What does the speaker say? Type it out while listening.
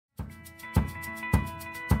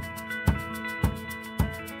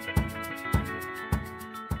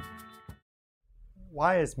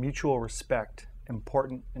Why is mutual respect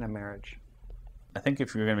important in a marriage? I think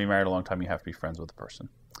if you're going to be married a long time, you have to be friends with the person.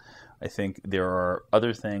 I think there are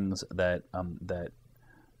other things that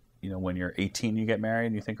when you're 18 you get married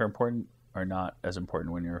and you think are important are not as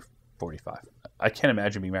important when you're 45. I can't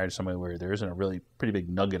imagine being married to somebody where there isn't a really pretty big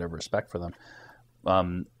nugget of respect for them.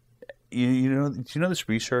 Do you know this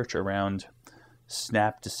research around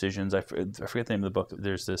snap decisions? I forget the name of the book.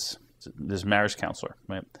 There's this marriage counselor,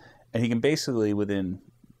 right? And he can basically, within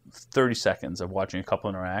 30 seconds of watching a couple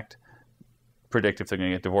interact, predict if they're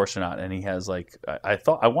going to get divorced or not. And he has I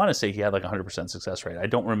want to say he had 100% success rate. I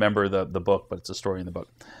don't remember the book, but it's a story in the book.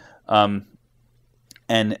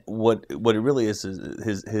 And what it really is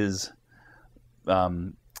his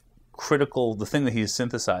critical, the thing that he's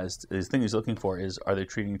synthesized, the thing he's looking for is, are they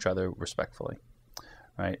treating each other respectfully,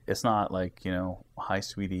 right? It's not hi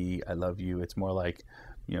sweetie, I love you. It's more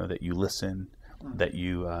that you listen, that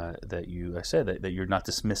you're not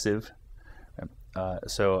dismissive.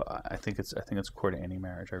 So I think it's core to any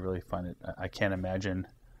marriage. I really find it. I can't imagine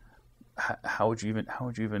how would you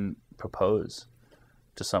even propose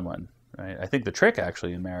to someone, right? I think the trick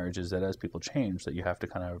actually in marriage is that as people change, that you have to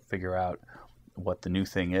kind of figure out what the new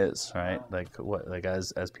thing is, right?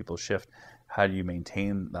 As people shift, how do you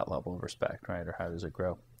maintain that level of respect, right? Or how does it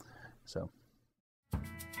grow? So.